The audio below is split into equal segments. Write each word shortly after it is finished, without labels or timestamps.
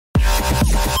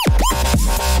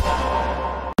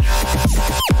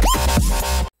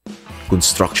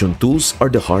Construction tools are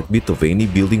the heartbeat of any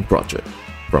building project.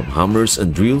 From hammers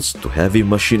and drills to heavy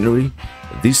machinery,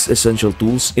 these essential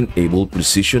tools enable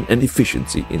precision and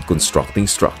efficiency in constructing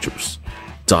structures.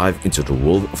 Dive into the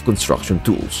world of construction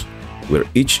tools, where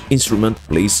each instrument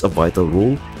plays a vital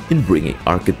role in bringing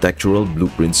architectural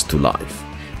blueprints to life.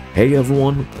 Hey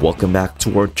everyone, welcome back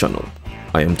to our channel.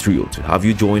 I am thrilled to have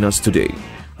you join us today.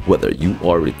 Whether you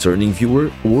are a returning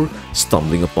viewer or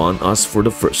stumbling upon us for the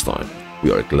first time,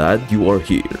 we are glad you are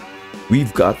here.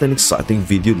 We've got an exciting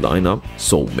video lineup,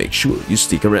 so make sure you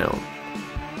stick around.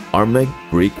 Armeg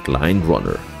Brick Line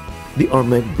Runner. The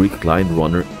Armeg Brick Line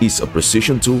Runner is a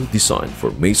precision tool designed for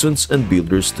masons and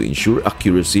builders to ensure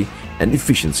accuracy and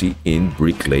efficiency in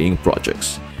bricklaying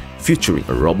projects. Featuring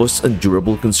a robust and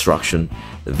durable construction,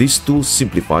 this tool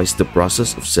simplifies the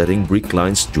process of setting brick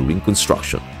lines during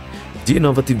construction. The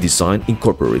innovative design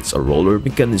incorporates a roller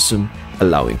mechanism,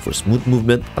 allowing for smooth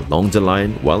movement along the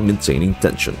line while maintaining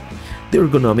tension. The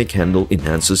ergonomic handle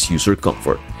enhances user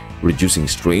comfort, reducing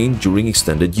strain during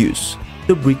extended use.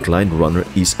 The Brick Line Runner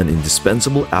is an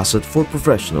indispensable asset for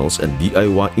professionals and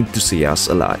DIY enthusiasts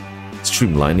alike,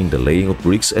 streamlining the laying of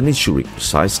bricks and ensuring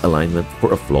precise alignment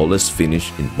for a flawless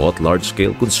finish in both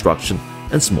large-scale construction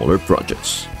and smaller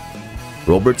projects.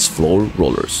 Robert's Floor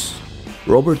Rollers.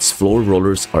 Robert's floor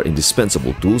rollers are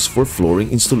indispensable tools for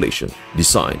flooring installation,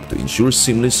 designed to ensure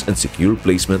seamless and secure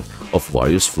placement of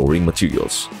various flooring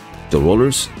materials. The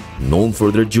rollers, known for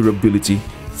their durability,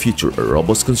 feature a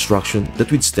robust construction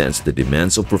that withstands the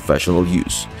demands of professional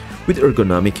use. With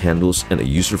ergonomic handles and a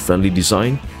user-friendly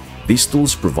design, these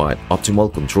tools provide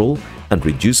optimal control and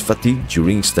reduce fatigue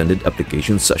during extended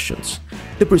application sessions.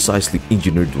 The precisely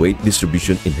engineered weight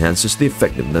distribution enhances the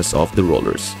effectiveness of the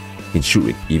rollers,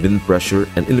 ensuring even pressure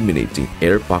and eliminating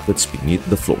air pockets beneath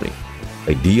the flooring.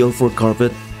 Ideal for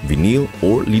carpet, vinyl,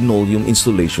 or linoleum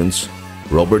installations,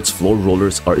 Robert's floor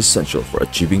rollers are essential for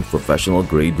achieving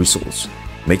professional-grade results,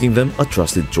 making them a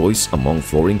trusted choice among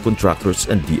flooring contractors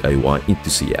and DIY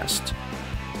enthusiasts.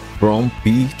 Prom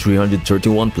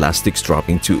P331 Plastic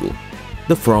Strapping Tool.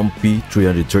 The Prom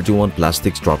P331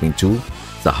 Plastic Strapping Tool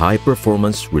is a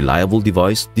high-performance, reliable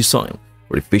device designed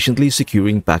for efficiently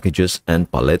securing packages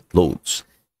and pallet loads.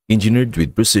 Engineered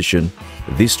with precision,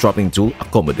 this strapping tool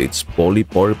accommodates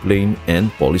polypropylene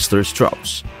and polyester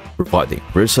straps, providing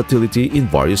versatility in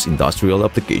various industrial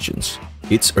applications.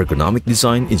 Its ergonomic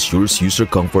design ensures user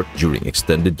comfort during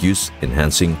extended use,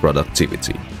 enhancing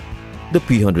productivity. The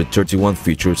P131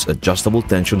 features adjustable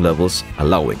tension levels,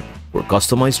 allowing for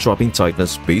customized strapping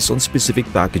tightness based on specific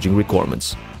packaging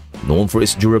requirements. Known for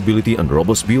its durability and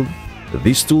robust build,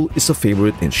 this tool is a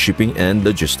favorite in shipping and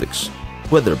logistics.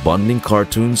 Whether bundling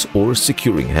cartons or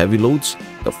securing heavy loads,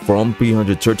 the Prom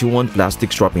P131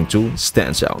 plastic strapping tool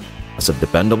stands out as a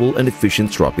dependable and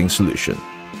efficient strapping solution.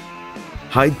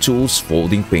 Hide Tools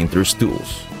Folding Painter's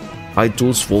Tools. Hide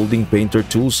Tools Folding Painter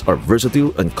tools are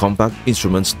versatile and compact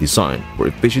instruments designed for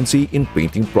efficiency in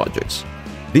painting projects.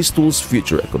 These tools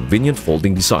feature a convenient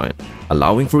folding design,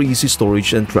 allowing for easy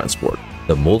storage and transport.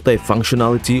 The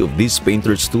multifunctionality of these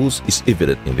painter's tools is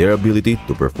evident in their ability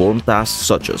to perform tasks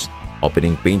such as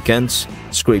opening paint cans,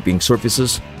 scraping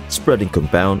surfaces, spreading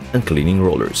compound, and cleaning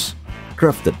rollers.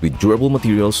 Crafted with durable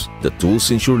materials, the tools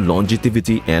ensure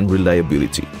longevity and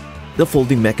reliability. The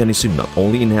folding mechanism not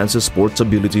only enhances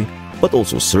portability but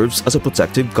also serves as a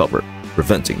protective cover,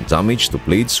 preventing damage to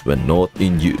plates when not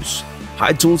in use.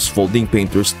 Hide Tools Folding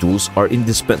Painter's tools are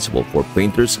indispensable for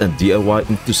painters and DIY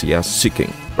enthusiasts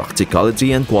seeking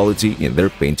practicality and quality in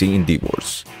their painting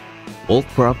endeavors.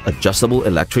 OldCraft Adjustable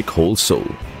Electric Hole Saw.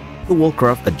 The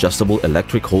OldCraft Adjustable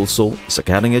Electric Hole Saw is a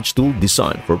cutting-edge tool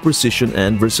designed for precision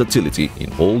and versatility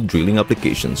in hole drilling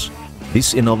applications.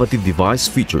 This innovative device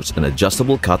features an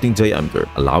adjustable cutting diameter,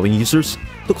 allowing users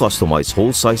to customize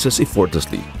hole sizes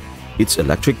effortlessly. Its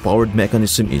electric-powered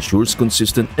mechanism ensures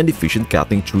consistent and efficient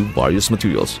cutting through various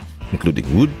materials, including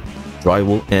wood,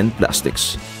 drywall, and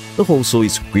plastics. The hole saw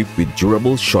is equipped with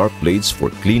durable, sharp blades for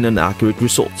clean and accurate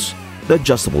results. The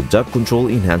adjustable depth control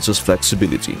enhances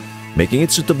flexibility, making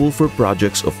it suitable for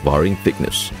projects of varying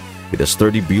thickness. With a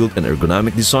sturdy build and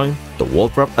ergonomic design, the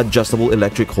OldCraft Adjustable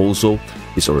Electric Hole Saw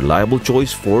is a reliable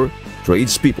choice for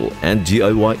tradespeople and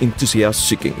DIY enthusiasts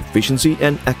seeking efficiency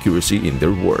and accuracy in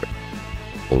their work.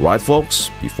 Alright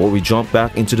folks, before we jump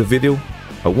back into the video,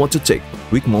 I want to take a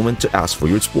quick moment to ask for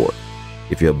your support.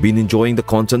 If you have been enjoying the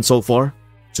content so far,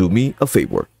 do me a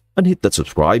favor and hit that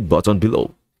subscribe button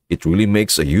below. It really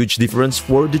makes a huge difference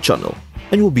for the channel,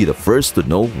 and you'll be the first to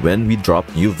know when we drop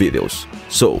new videos.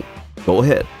 So, go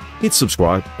ahead, hit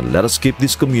subscribe and let us keep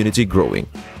this community growing.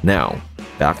 Now,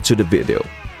 back to the video.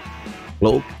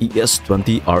 Cloak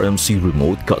ES20 RMC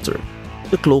Remote Cutter.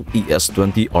 The Cloak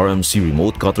ES20 RMC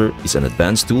remote cutter is an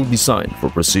advanced tool designed for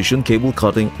precision cable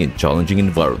cutting in challenging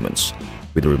environments.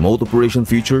 With the remote operation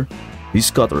feature, this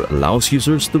cutter allows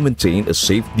users to maintain a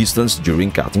safe distance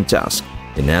during cutting tasks,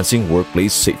 enhancing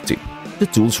workplace safety. The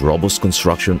tool's robust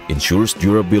construction ensures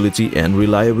durability and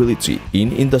reliability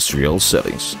in industrial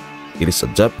settings. It is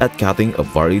adept at cutting a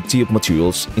variety of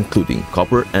materials, including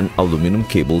copper and aluminum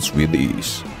cables, with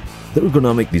ease. The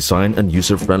ergonomic design and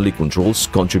user-friendly controls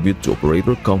contribute to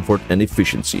operator comfort and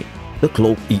efficiency. The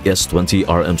Cloak ES20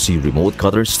 RMC remote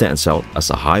cutter stands out as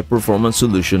a high-performance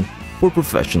solution for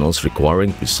professionals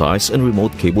requiring precise and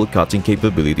remote cable cutting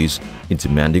capabilities in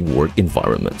demanding work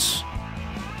environments.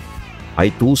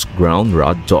 iTools Ground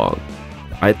Rod Dog.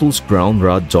 The iTools Ground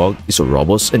Rod Dog is a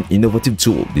robust and innovative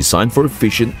tool designed for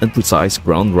efficient and precise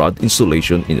ground rod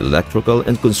installation in electrical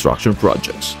and construction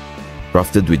projects.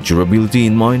 Crafted with durability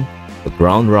in mind, the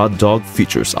Ground Rod Dog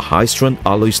features a high-strength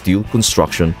alloy steel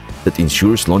construction that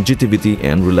ensures longevity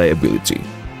and reliability.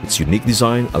 Its unique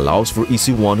design allows for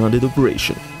easy one-handed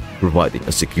operation, providing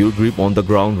a secure grip on the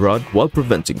ground rod while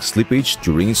preventing slippage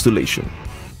during installation.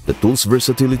 The tool's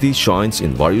versatility shines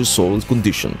in various soil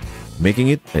conditions, making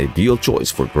it an ideal choice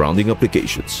for grounding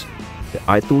applications. The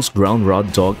iTools Ground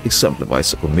Rod Dog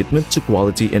exemplifies a commitment to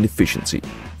quality and efficiency,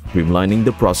 streamlining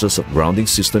the process of grounding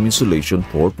system installation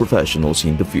for professionals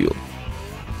in the field.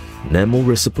 Nemo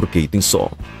Reciprocating Saw.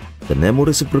 The Nemo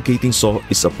Reciprocating Saw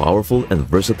is a powerful and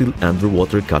versatile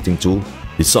underwater cutting tool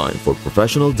designed for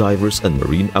professional divers and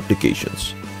marine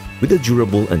applications. With a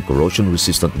durable and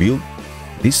corrosion-resistant build,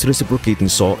 this reciprocating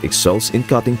saw excels in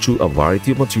cutting through a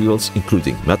variety of materials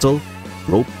including metal,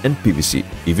 rope, and PVC,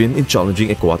 even in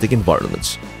challenging aquatic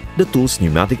environments. The tool's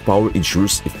pneumatic power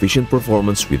ensures efficient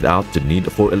performance without the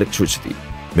need for electricity,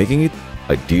 making it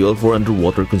ideal for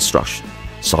underwater construction,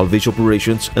 salvage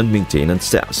operations, and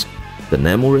maintenance tasks. The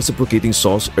Nemo Reciprocating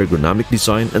Saw's ergonomic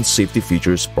design and safety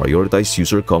features prioritize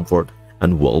user comfort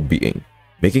and well-being,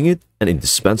 making it an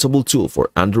indispensable tool for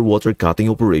underwater cutting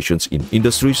operations in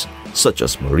industries such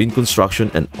as marine construction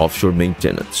and offshore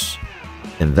maintenance.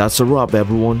 And that's a wrap,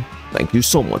 everyone. Thank you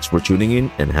so much for tuning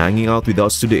in and hanging out with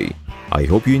us today. I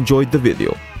hope you enjoyed the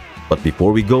video. But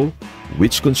before we go,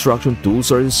 which construction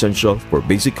tools are essential for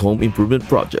basic home improvement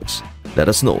projects? Let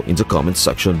us know in the comment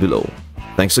section below.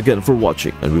 Thanks again for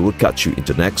watching, and we will catch you in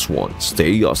the next one.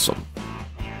 Stay awesome!